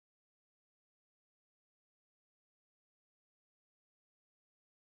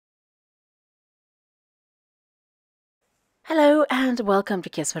Hello and welcome to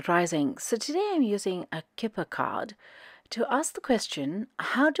Kismet Rising. So today I'm using a Kipper card to ask the question,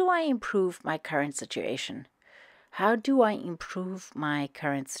 how do I improve my current situation? How do I improve my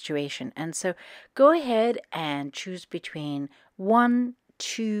current situation? And so go ahead and choose between 1,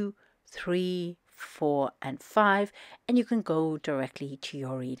 2, 3, 4, and 5, and you can go directly to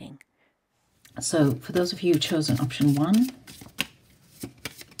your reading. So for those of you who've chosen option 1,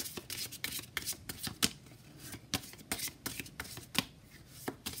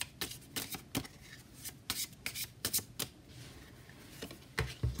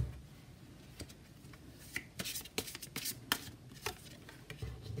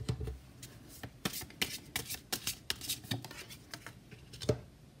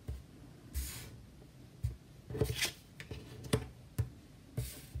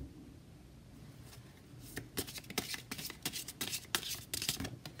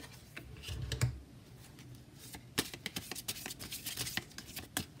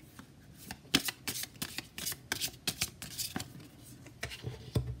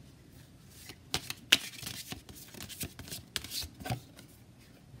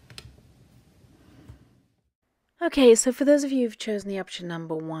 okay, so for those of you who've chosen the option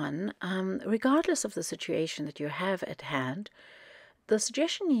number 1, regardless of the situation that you have at hand, the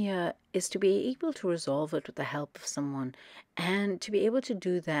suggestion here is to be able to resolve it with the help of someone, and to be able to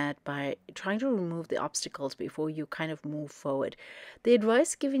do that by trying to remove the obstacles before you kind of move forward. The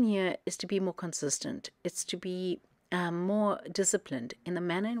advice given here is to be more consistent. It's to be more disciplined in the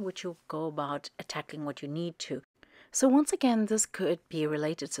manner in which you go about tackling what you need to. So once again, this could be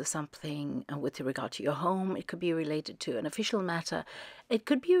related to something with regard to your home. It could be related to an official matter. It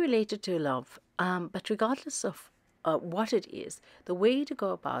could be related to love. But regardless of what it is, the way to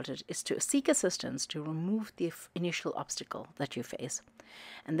go about it is to seek assistance to remove the initial obstacle that you face,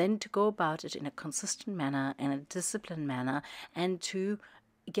 and then to go about it in a consistent manner, in a disciplined manner, and to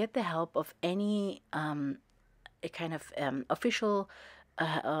get the help of any a kind of official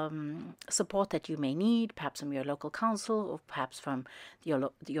support that you may need, perhaps from your local council or perhaps from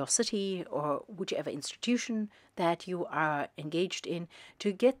your city or whichever institution that you are engaged in,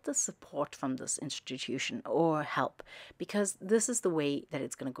 to get the support from this institution or help, because this is the way that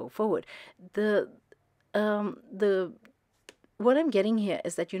it's going to go forward. The what I'm getting here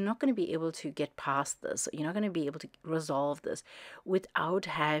is that you're not going to be able to get past this. You're not going to be able to resolve this without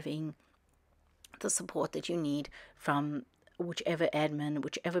having the support that you need from whichever admin,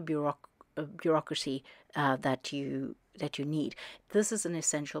 whichever bureaucracy that you need. This is an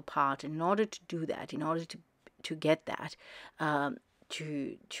essential part. In order to do that, in order to get that,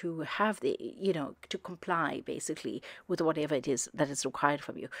 to have the to comply basically with whatever it is that is required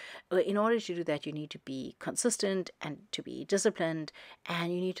from you. In order to do that, you need to be consistent and to be disciplined,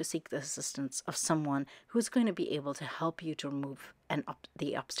 and you need to seek the assistance of someone who's going to be able to help you to remove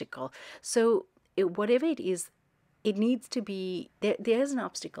the obstacle. So whatever it is, it needs to be there's an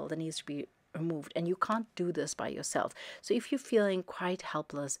obstacle that needs to be removed, and you can't do this by yourself. So if you're feeling quite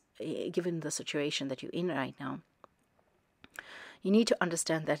helpless, given the situation that you're in right now, you need to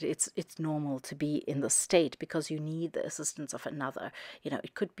understand that it's normal to be in this state, because you need the assistance of another.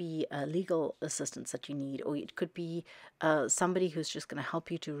 It could be legal assistance that you need, or it could be somebody who's just going to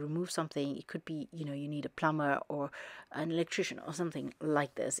help you to remove something. It could be you need a plumber or an electrician or something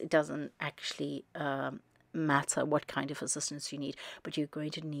like this. It doesn't actually matter what kind of assistance you need, but you're going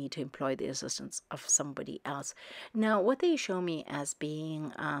to need to employ the assistance of somebody else. Now, what they show me as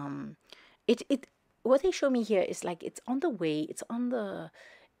being what they show me here is like it's on the way, it's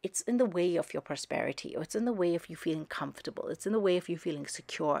in the way of your prosperity, or it's in the way of you feeling comfortable, it's in the way of you feeling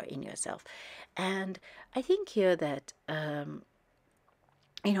secure in yourself. And I think here that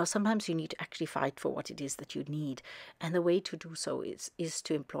sometimes you need to actually fight for what it is that you need. And the way to do so is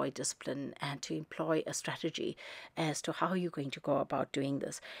to employ discipline and to employ a strategy as to how you're going to go about doing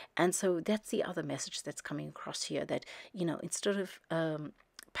this. And so that's the other message that's coming across here, that, instead of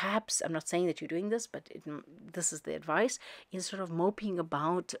perhaps, I'm not saying that you're doing this, but this is the advice, instead of moping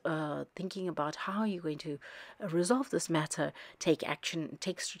about, thinking about how you're going to resolve this matter, take action,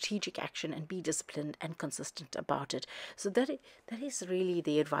 take strategic action, and be disciplined and consistent about it. So that is really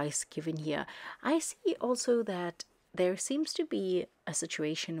the advice given here. I see also that there seems to be a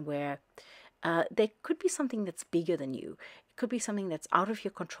situation where there could be something that's bigger than you. It could be something that's out of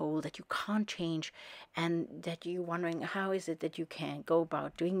your control, that you can't change, and that you're wondering, how is it that you can go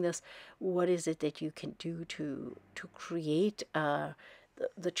about doing this? What is it that you can do to create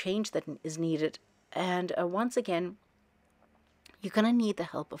the change that is needed? And once again, you're going to need the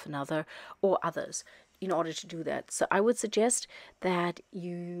help of another or others in order to do that. So I would suggest that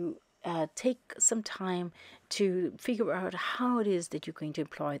you take some time to figure out how it is that you're going to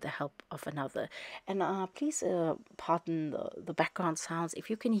employ the help of another. And please pardon the background sounds. If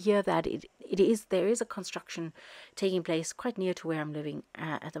you can hear that, there is a construction taking place quite near to where I'm living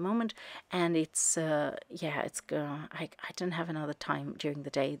at the moment, and it's I didn't have another time during the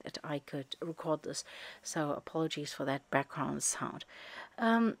day that I could record this, so apologies for that background sound.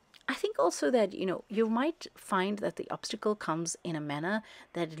 I think also that, you might find that the obstacle comes in a manner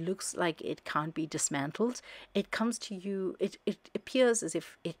that it looks like it can't be dismantled. It comes to you, it appears as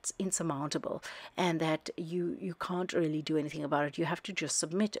if it's insurmountable, and that you can't really do anything about it. You have to just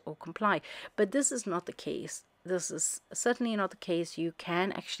submit or comply. But this is not the case. This is certainly not the case. You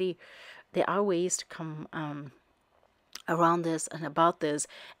can actually, there are ways to come around this and about this,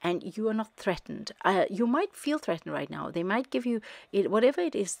 and you are not threatened. You might feel threatened right now. They might give you it, whatever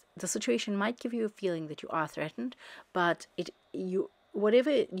it is, the situation might give you a feeling that you are threatened, but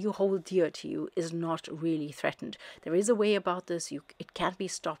whatever you hold dear to you is not really threatened. There is a way about this. It can be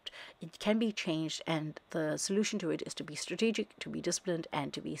stopped, it can be changed, and the solution to it is to be strategic, to be disciplined,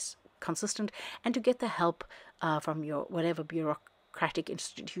 and to be consistent, and to get the help from your whatever bureaucratic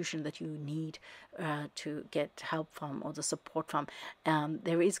institution that you need to get help from, or the support from.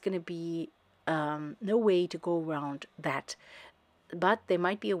 There is going to be no way to go around that, but there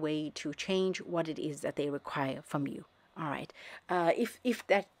might be a way to change what it is that they require from you. All right. If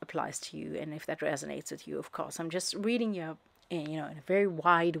that applies to you, and if that resonates with you, of course. I'm just reading you in a very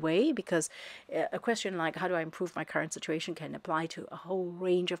wide way, because a question like how do I improve my current situation can apply to a whole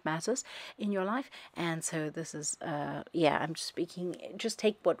range of matters in your life. And so this is I'm just speaking, just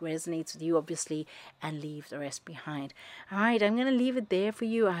take what resonates with you, obviously, and leave the rest behind. All right, I'm going to leave it there for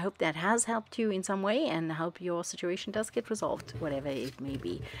you. I hope that has helped you in some way, and I hope your situation does get resolved, whatever it may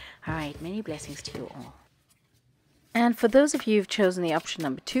be. All right, many blessings to you all. And for those of you who've chosen the option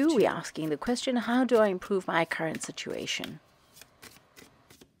number 2, we're asking the question, how do I improve my current situation?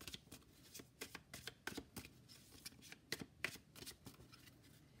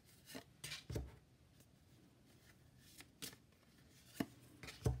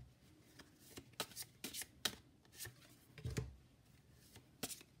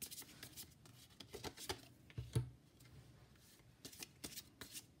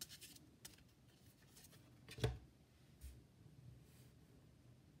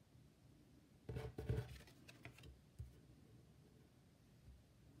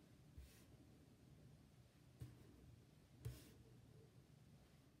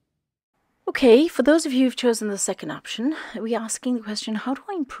 Okay, for those of you who've chosen the second option, we're asking the question, how do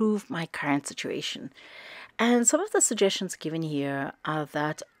I improve my current situation? And some of the suggestions given here are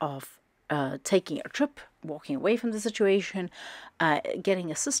that of taking a trip, walking away from the situation, getting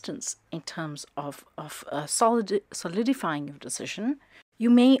assistance in terms of solidifying your decision. You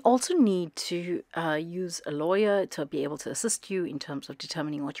may also need to use a lawyer to be able to assist you in terms of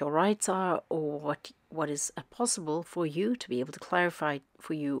determining what your rights are, or what is possible for you, to be able to clarify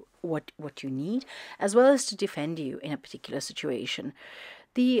for you what you need, as well as to defend you in a particular situation.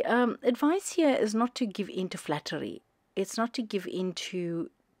 The advice here is not to give in to flattery. It's not to give in to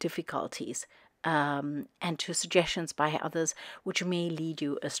difficulties and to suggestions by others which may lead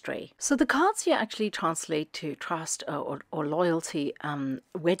you astray. So the cards here actually translate to trust or loyalty,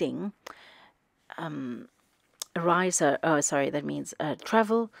 wedding, that means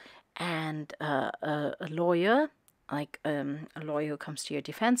travel, and a lawyer, like a lawyer who comes to your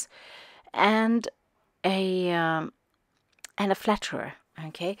defense, and a flatterer.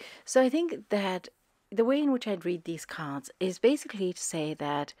 Okay, so I think that the way in which I'd read these cards is basically to say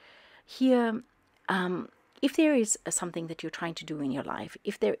that here, if there is something that you're trying to do in your life,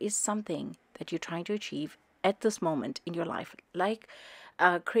 if there is something that you're trying to achieve at this moment in your life, like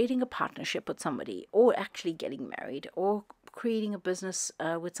creating a partnership with somebody, or actually getting married, or creating a business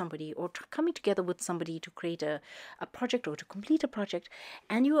with somebody, or coming together with somebody to create a project or to complete a project,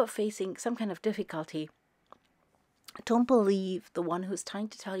 and you are facing some kind of difficulty, don't believe the one who's trying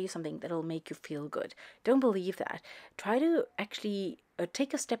to tell you something that'll make you feel good. Don't believe that. Try to actually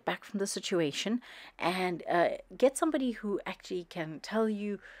take a step back from the situation and get somebody who actually can tell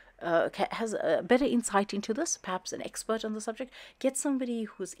you, has a better insight into this, perhaps an expert on the subject. Get somebody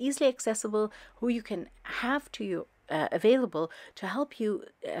who's easily accessible, who you can have to you available to help you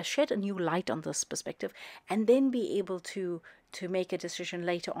shed a new light on this perspective, and then be able to make a decision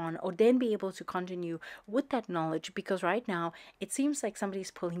later on, or then be able to continue with that knowledge. Because right now it seems like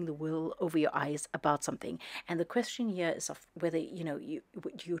somebody's pulling the wool over your eyes about something, and the question here is of whether you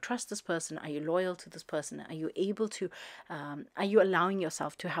trust this person. Are you loyal to this person? Are you able to are you allowing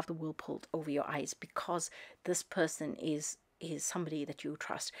yourself to have the wool pulled over your eyes because this person is is somebody that you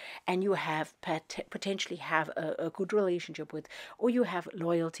trust, and you have potentially have a good relationship with, or you have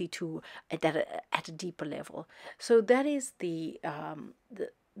loyalty to at a deeper level. So that is the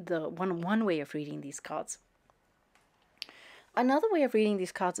one way of reading these cards. Another way of reading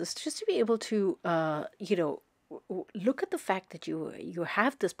these cards is just to be able to, look at the fact that you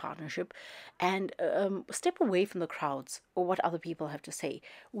have this partnership, and step away from the crowds or what other people have to say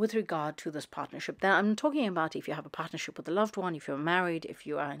with regard to this partnership. Now, I'm talking about if you have a partnership with a loved one, if you're married, if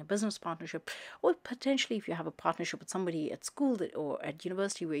you are in a business partnership, or potentially if you have a partnership with somebody at school or at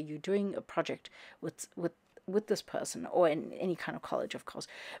university where you're doing a project with this person, or in any kind of college, of course.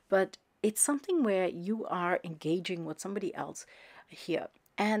 But it's something where you are engaging with somebody else here.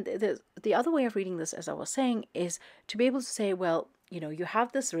 And the other way of reading this, as I was saying, is to be able to say, well, you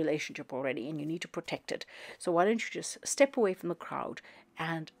have this relationship already and you need to protect it. So why don't you just step away from the crowd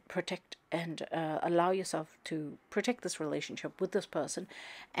and protect and allow yourself to protect this relationship with this person,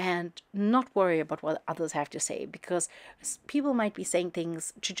 and not worry about what others have to say, because people might be saying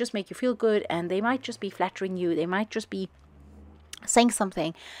things to just make you feel good, and they might just be flattering you. They might just be saying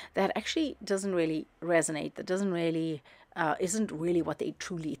something that actually doesn't really resonate, that doesn't really isn't really what they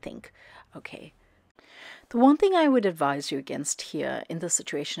truly think. Okay. The one thing I would advise you against here in this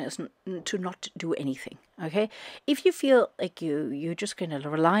situation is to not do anything. Okay. If you feel like you're just going to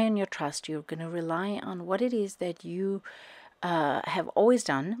rely on your trust, you're going to rely on what it is that you have always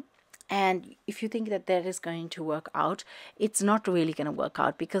done, and if you think that that is going to work out, it's not really going to work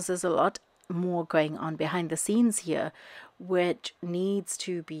out, because there's a lot more going on behind the scenes here, which needs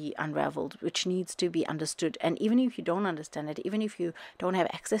to be unraveled, which needs to be understood. And even if you don't understand it, even if you don't have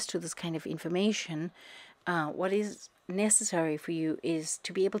access to this kind of information, what is necessary for you is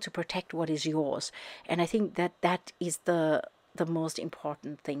to be able to protect what is yours. And I think that that is the most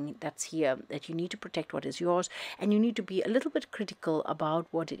important thing that's here, that you need to protect what is yours, and you need to be a little bit critical about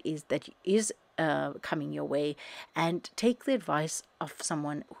what it is that is coming your way, and take the advice of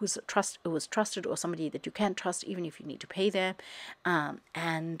someone who is trusted, or somebody that you can trust, even if you need to pay them,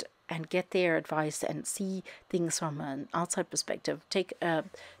 and get their advice and see things from an outside perspective. Take a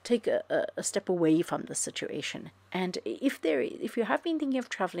step away from the situation. And if you have been thinking of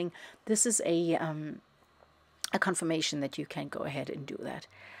traveling, this is a confirmation that you can go ahead and do that.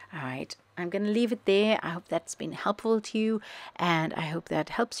 All right, I'm going to leave it there. I hope that's been helpful to you, and I hope that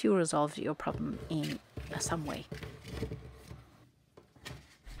helps you resolve your problem in some way.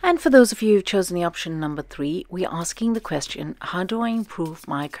 And for those of you who've chosen the option number 3, we're asking the question, how do I improve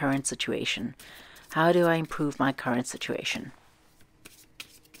my current situation? How do I improve my current situation?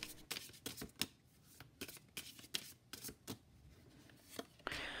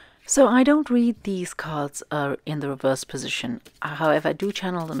 So I don't read these cards in the reverse position. However, I do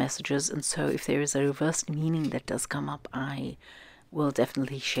channel the messages, and so if there is a reversed meaning that does come up, I will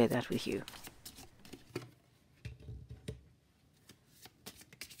definitely share that with you.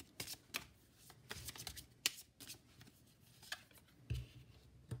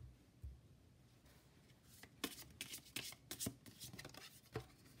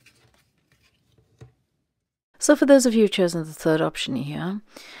 So for those of you who've chosen the third option here,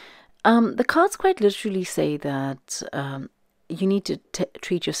 the cards quite literally say that you need to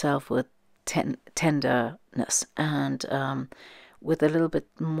treat yourself with tenderness, and with a little bit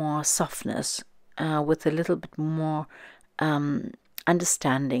more softness, with a little bit more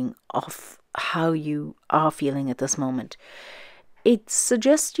understanding of how you are feeling at this moment. It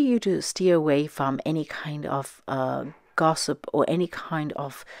suggests to you to steer away from any kind of gossip or any kind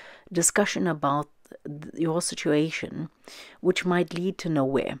of discussion about your situation, which might lead to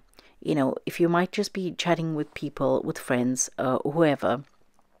nowhere. If you might just be chatting with people, with friends, whoever,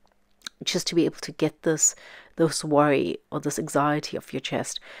 just to be able to get this worry or this anxiety off your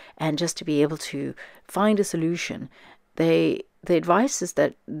chest, and just to be able to find a solution. The advice is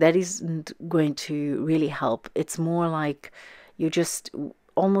that isn't going to really help. It's more like you're just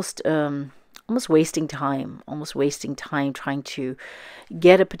almost wasting time trying to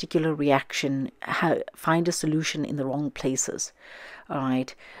get a particular reaction, find a solution in the wrong places. All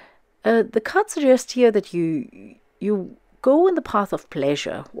right. The card suggests here that you go in the path of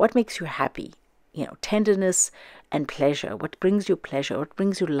pleasure. What makes you happy? Tenderness and pleasure. What brings you pleasure? What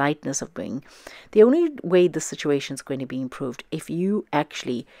brings you lightness of being? The only way the situation is going to be improved if you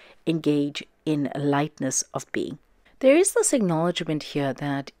actually engage in lightness of being. There is this acknowledgement here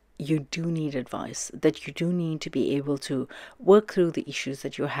that you do need advice, that you do need to be able to work through the issues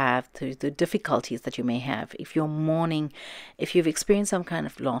that you have, through the difficulties that you may have. If you're mourning, if you've experienced some kind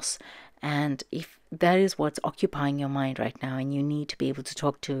of loss, and if that is what's occupying your mind right now, and you need to be able to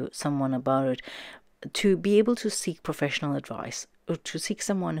talk to someone about it, to be able to seek professional advice, or to seek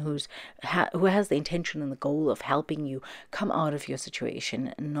someone who has the intention and the goal of helping you come out of your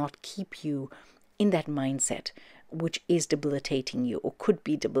situation and not keep you in that mindset which is debilitating you or could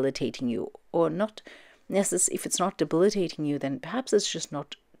be debilitating you, or not necessarily. If it's not debilitating you, then perhaps it's just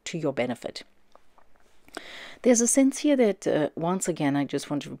not to your benefit. There's a sense here that, once again, I just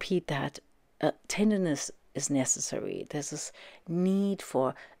want to repeat that tenderness is necessary. There's this need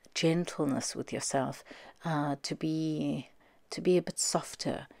for gentleness with yourself, to be a bit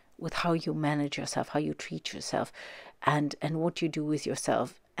softer with how you manage yourself, how you treat yourself, and what you do with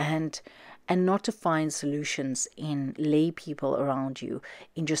yourself, and not to find solutions in lay people around you,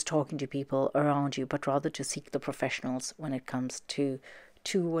 in just talking to people around you, but rather to seek the professionals when it comes to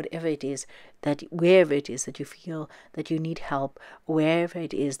whatever it is, that wherever it is that you feel that you need help, wherever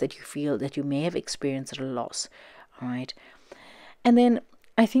it is that you feel that you may have experienced a loss. All right. And then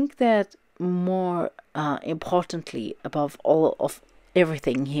I think that more importantly, above all of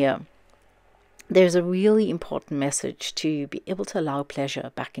everything here, there's a really important message to be able to allow pleasure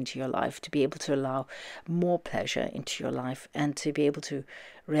back into your life, to be able to allow more pleasure into your life, and to be able to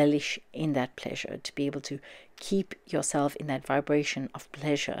relish in that pleasure, to be able to keep yourself in that vibration of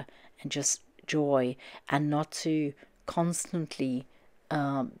pleasure and just joy, and not to constantly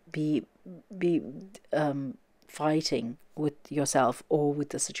be fighting with yourself or with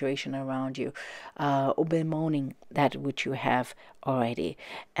the situation around you, or bemoaning that which you have already.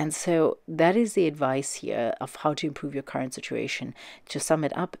 And so that is the advice here of how to improve your current situation. To sum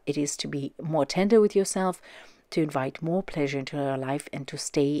it up, it is to be more tender with yourself, to invite more pleasure into your life, and to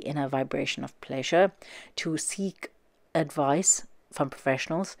stay in a vibration of pleasure, to seek advice from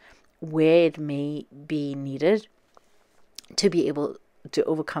professionals where it may be needed, to be able to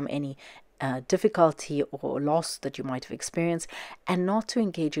overcome any difficulty or loss that you might have experienced, and not to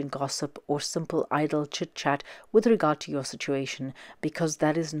engage in gossip or simple idle chit chat with regard to your situation, because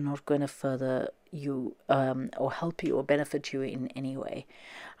that is not going to further you or help you or benefit you in any way.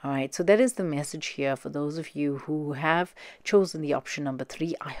 All right, so that is the message here for those of you who have chosen the option number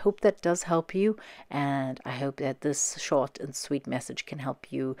 3. I hope that does help you, and I hope that this short and sweet message can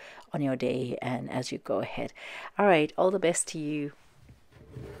help you on your day and as you go ahead. All right, all the best to you.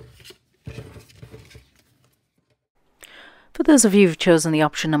 For those of you who've chosen the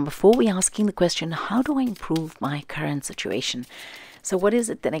option number 4, we're asking the question, how do I improve my current situation? So what is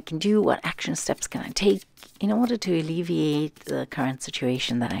it that I can do? What action steps can I take in order to alleviate the current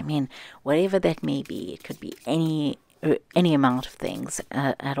situation that I'm in? Whatever that may be. It could be any amount of things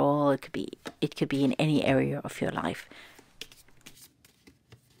at all. It could be in any area of your life.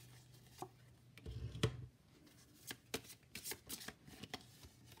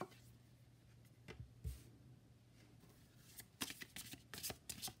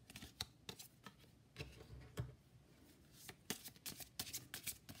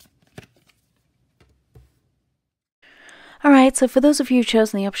 All right, so for those of you who've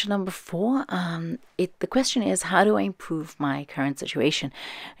chosen the option number 4, the question is, how do I improve my current situation?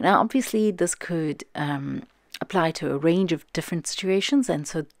 Now, obviously, this could apply to a range of different situations, and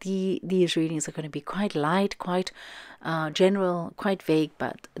so these readings are going to be quite light, quite general, quite vague,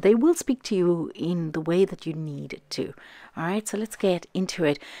 but they will speak to you in the way that you need it to. All right, so let's get into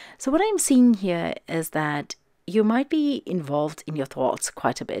it. So what I'm seeing here is that you might be involved in your thoughts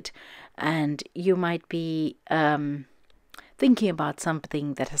quite a bit, and you might be thinking about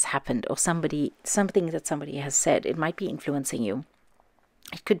something that has happened, or something that somebody has said. It might be influencing you.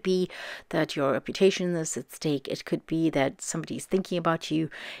 It could be that your reputation is at stake. It could be that somebody is thinking about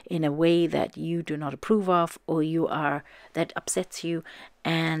you in a way that you do not approve of, or that upsets you.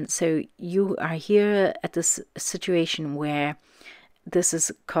 And so you are here at this situation where this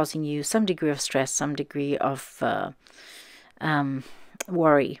is causing you some degree of stress, some degree of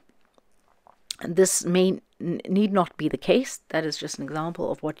worry. And this need not be the case. That is just an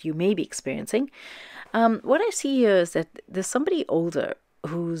example of what you may be experiencing. What I see here is that there's somebody older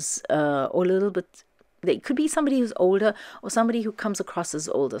who's or a little bit. It could be somebody who's older, or somebody who comes across as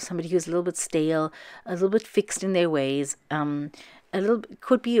older, somebody who's a little bit stale, a little bit fixed in their ways,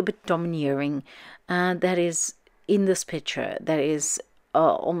 could be a bit domineering. That is in this picture. That is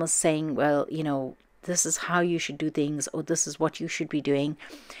almost saying, well, this is how you should do things, or this is what you should be doing.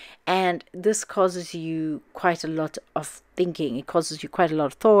 And this causes you quite a lot of thinking. It causes you quite a lot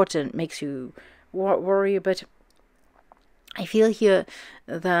of thought, and makes you worry a bit. I feel here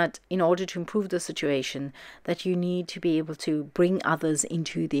that in order to improve the situation, that you need to be able to bring others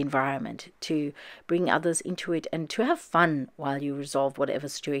into the environment, to bring others into it, and to have fun while you resolve whatever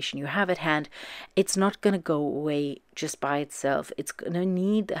situation you have at hand. It's not going to go away just by itself. It's going to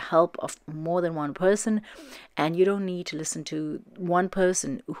need the help of more than one person, and you don't need to listen to one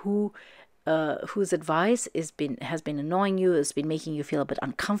person whose advice has been annoying you, has been making you feel a bit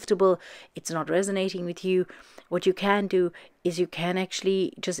uncomfortable. It's not resonating with you. What you can do is you can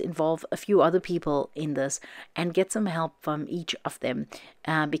actually just involve a few other people in this and get some help from each of them,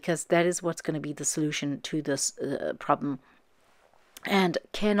 because that is what's going to be the solution to this problem. And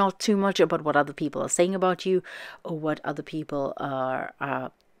care not too much about what other people are saying about you or what other people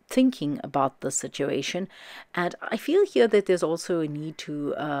are thinking about the situation. And I feel here that there's also a need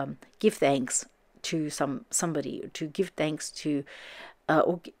to give thanks to somebody, to give thanks to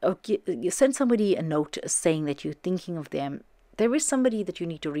send somebody a note saying that you're thinking of them. There is somebody that you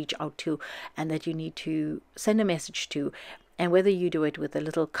need to reach out to and that you need to send a message to. And whether you do it with a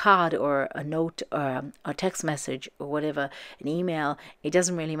little card or a note or a text message or whatever, an email, it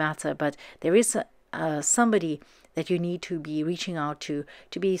doesn't really matter. But there is somebody that you need to be reaching out to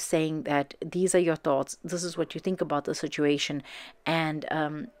be saying that these are your thoughts, this is what you think about the situation, and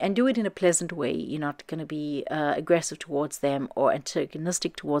do it in a pleasant way. You're not going to be aggressive towards them or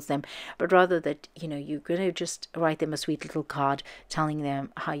antagonistic towards them, but rather that you're going to just write them a sweet little card telling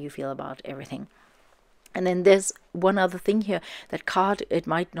them how you feel about everything. And then there's one other thing here, that card, it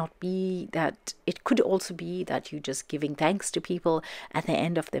might not be that, it could also be that you're just giving thanks to people at the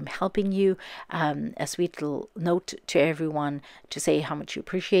end of them helping you, a sweet little note to everyone to say how much you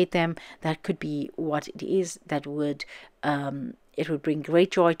appreciate them. That could be what it is that would, it would bring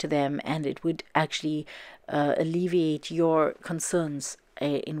great joy to them, and it would actually alleviate your concerns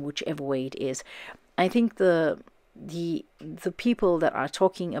in whichever way it is. I think the people that are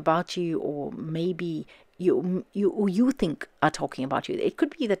talking about you, or maybe you think are talking about you, it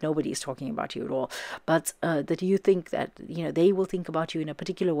could be that nobody is talking about you at all, but that you think that they will think about you in a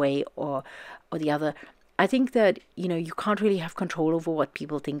particular way or the other. I think that you can't really have control over what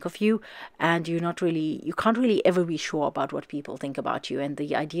people think of you, and you can't really ever be sure about what people think about you. And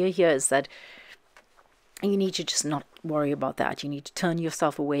the idea here is that you need to just not worry about that. You need to turn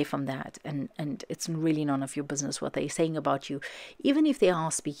yourself away from that, and it's really none of your business what they're saying about you, even if they are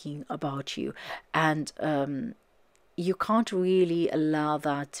speaking about you. And you can't really allow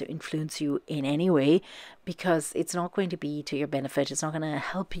that to influence you in any way, because it's not going to be to your benefit. It's not going to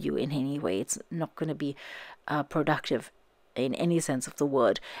help you in any way. It's not going to be productive in any sense of the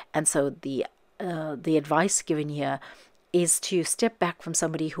word. And so the advice given here is to step back from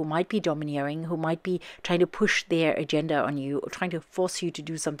somebody who might be domineering, who might be trying to push their agenda on you, or trying to force you to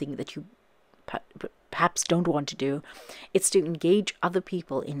do something that you perhaps don't want to do. It's to engage other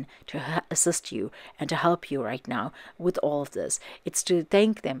people in to assist you and to help you right now with all of this. It's to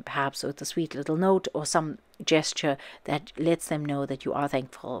thank them perhaps with a sweet little note or some gesture that lets them know that you are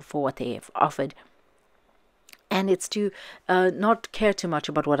thankful for what they have offered. And it's to not care too much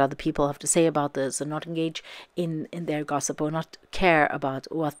about what other people have to say about this, and not engage in their gossip, or not care about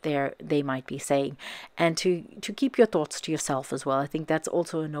what they might be saying, and to keep your thoughts to yourself as well. I think that's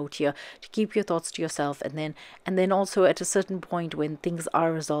also a note here, to keep your thoughts to yourself, and then also at a certain point when things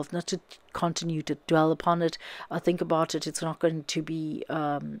are resolved, not to continue to dwell upon it or think about it. It's not going to be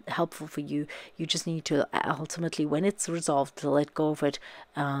helpful for you. You just need to ultimately, when it's resolved, to let go of it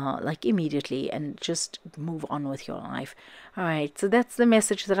like immediately and just move on with your life. All right, so that's the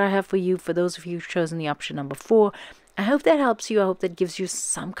message that I have for you, for those of you who've chosen the option number 4. I hope that helps you. I hope that gives you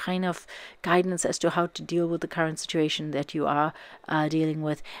some kind of guidance as to how to deal with the current situation that you are dealing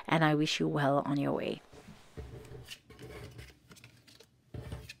with, and I wish you well on your way.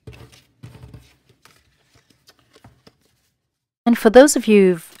 And for those of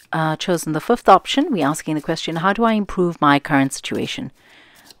you who've chosen the 5th option, we're asking the question, how do I improve my current situation?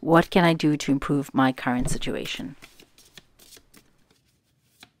 What can I do to improve my current situation?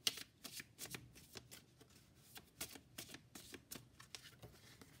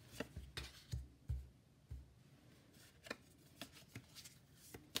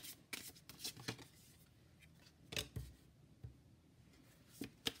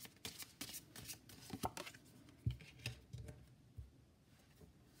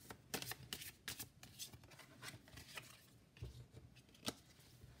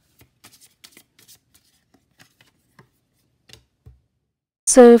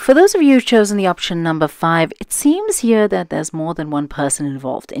 So for those of you who've chosen the option number 5, it seems here that there's more than one person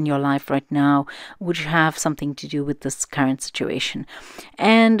involved in your life right now which have something to do with this current situation.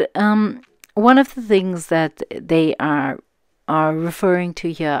 And one of the things that they are are referring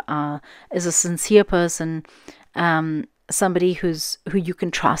to here is a sincere person, somebody who you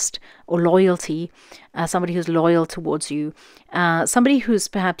can trust, or loyalty, somebody who's loyal towards you, somebody who's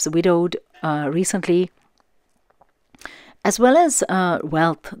perhaps widowed recently, as well as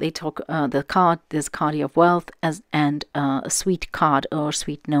wealth. They talk the card. There's a card of wealth and a sweet card or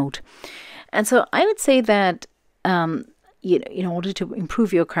sweet note. And so I would say that in order to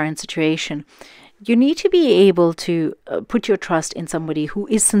improve your current situation, you need to be able to put your trust in somebody who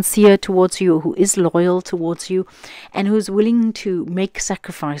is sincere towards you, who is loyal towards you, and who's willing to make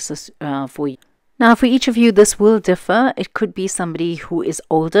sacrifices for you. Now, for each of you, this will differ. It could be somebody who is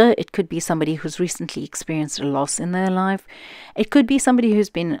older. It could be somebody who's recently experienced a loss in their life. It could be somebody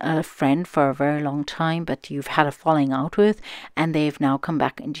who's been a friend for a very long time, but you've had a falling out with, and they've now come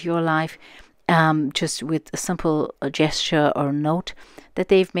back into your life just with a simple gesture or note that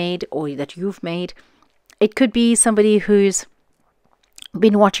they've made or that you've made. It could be somebody who's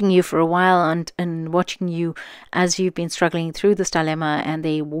been watching you for a while and watching you as you've been struggling through this dilemma, and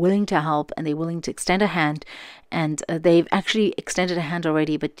they're willing to help and they're willing to extend a hand, and they've actually extended a hand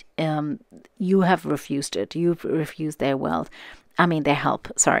already, but you have refused it. You've refused their their help.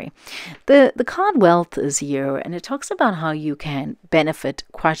 Sorry. The card wealth is here, and it talks about how you can benefit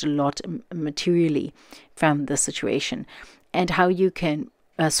quite a lot materially from the situation, and how you can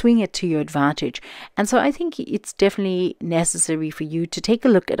swing it to your advantage. And so I think it's definitely necessary for you to take a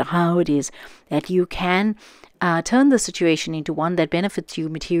look at how it is that you can turn the situation into one that benefits you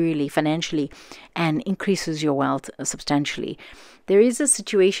materially, financially, and increases your wealth substantially. There is a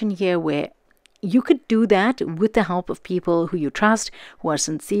situation here where you could do that with the help of people who you trust, who are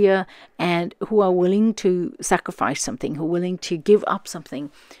sincere, and who are willing to sacrifice something, who are willing to give up something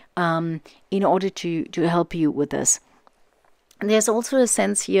in order to help you with this. And there's also a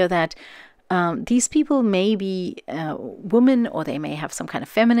sense here that these people may be women, or they may have some kind of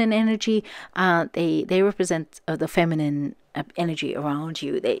feminine energy. They represent the feminine energy around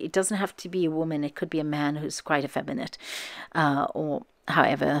you. It doesn't have to be a woman. It could be a man who's quite effeminate, or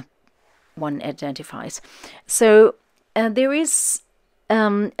however one identifies. So there is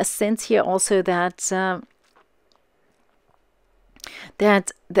a sense here also that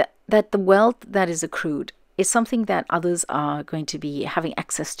that the wealth that is accrued is something that others are going to be having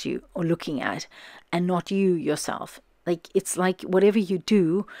access to or looking at, and not you yourself. Like, it's like whatever you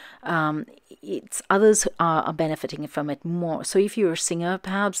do, it's others are benefiting from it more. So if you're a singer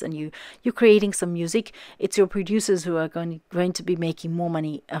perhaps and you're creating some music, it's your producers who are going to be making more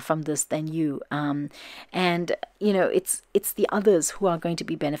money from this than you. And it's the others who are going to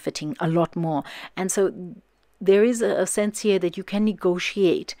be benefiting a lot more. And so there is a sense here that you can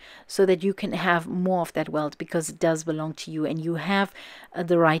negotiate so that you can have more of that wealth, because it does belong to you and you have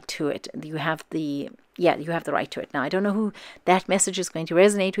the right to it. You have the right to it. Now, I don't know who that message is going to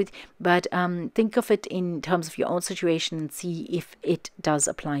resonate with, but think of it in terms of your own situation and see if it does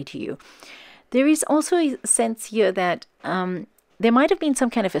apply to you. There is also a sense here that there might have been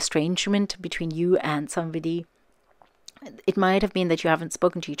some kind of estrangement between you and somebody. It might have been that you haven't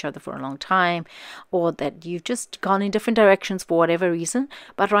spoken to each other for a long time, or that you've just gone in different directions for whatever reason.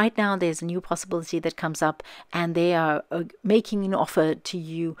 But right now there's a new possibility that comes up, and they are making an offer to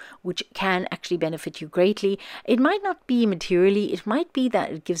you which can actually benefit you greatly. It might not be materially. It might be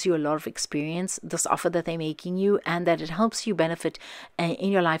that it gives you a lot of experience, this offer that they're making you, and that it helps you benefit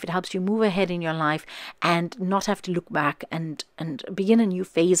in your life. It helps you move ahead in your life and not have to look back and begin a new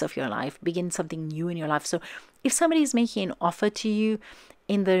phase of your life, begin something new in your life. So if somebody is making an offer to you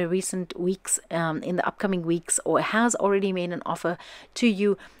in the recent weeks, in the upcoming weeks, or has already made an offer to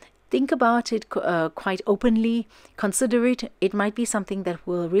you, think about it quite openly. Consider it. It might be something that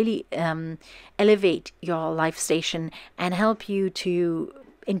will really elevate your life station and help you to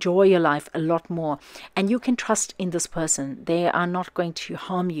enjoy your life a lot more. And you can trust in this person. They are not going to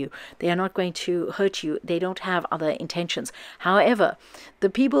harm you. They are not going to hurt you. They don't have other intentions. However,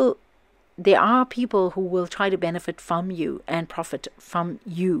 there are people who will try to benefit from you and profit from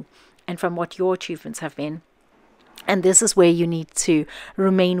you and from what your achievements have been. And this is where you need to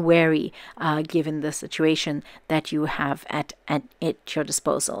remain wary, given the situation that you have at your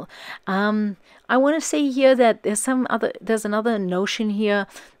disposal. I want to say here that there's another notion here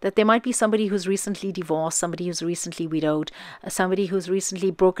that there might be somebody who's recently divorced, somebody who's recently widowed, somebody who's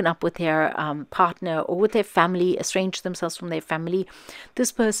recently broken up with their partner or with their family, estranged themselves from their family.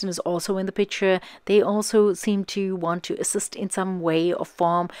 This person is also in the picture. They also seem to want to assist in some way or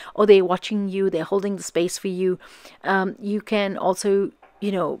form, or they're watching you, they're holding the space for you. You can also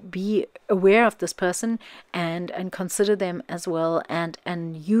you know, be aware of this person and consider them as well,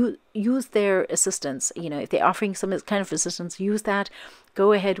 and you use their assistance. You know, if they're offering some kind of assistance, use that,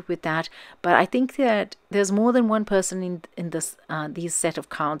 go ahead with that. But I think that there's more than one person in this these set of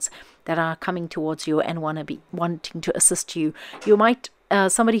cards that are coming towards you and wanting to assist you. You might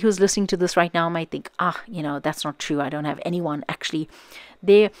somebody who's listening to this right now might think, you know, that's not true, I don't have anyone actually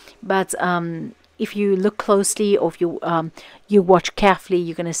there. But if you look closely, or if you watch carefully,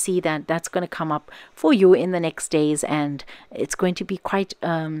 you're going to see that that's going to come up for you in the next days, and it's going to be quite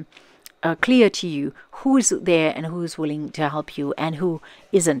clear to you who's there and who's willing to help you and who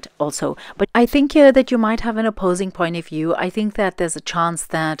isn't also. But I think here that you might have an opposing point of view. I think that there's a chance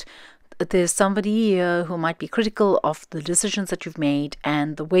that there's somebody here who might be critical of the decisions that you've made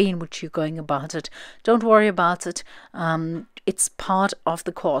and the way in which you're going about it. Don't worry about it. It's part of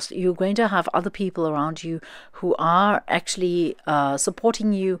the course. You're going to have other people around you who are actually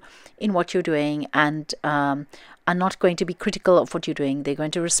supporting you in what you're doing, and are not going to be critical of what you're doing. They're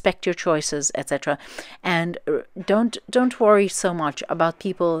going to respect your choices, etc. And don't worry so much about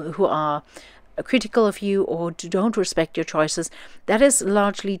people who are critical of you or don't respect your choices. That is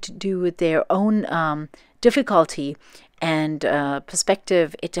largely to do with their own difficulty and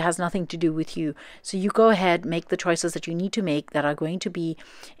perspective. It has nothing to do with you. So you go ahead, make the choices that you need to make that are going to be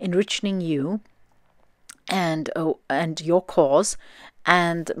enriching you and your cause,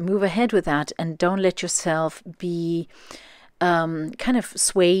 and move ahead with that, and don't let yourself be kind of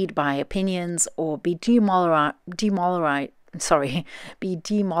swayed by opinions or be demoralized.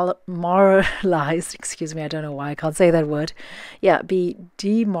 Excuse me, I don't know why I can't say that word. Yeah, be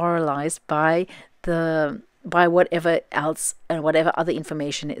demoralized by whatever else and whatever other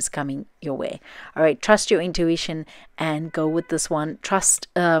information is coming your way. All right, trust your intuition and go with this one. Trust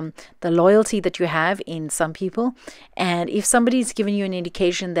the loyalty that you have in some people, and if somebody's given you an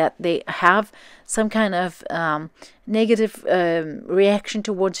indication that they have some kind of negative reaction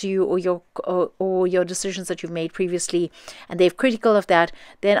towards you or your decisions that you've made previously, and they're critical of that,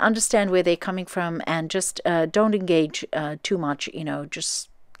 then understand where they're coming from, and just don't engage too much. You know, just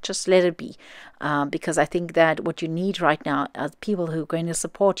let it be, because I think that what you need right now are people who are going to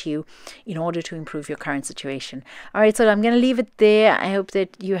support you in order to improve your current situation. All right, so I'm going to leave it there. I hope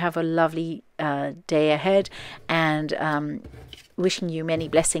that you have a lovely day ahead, and wishing you many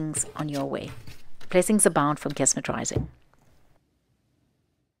blessings on your way. Blessings abound from Kismet Rising.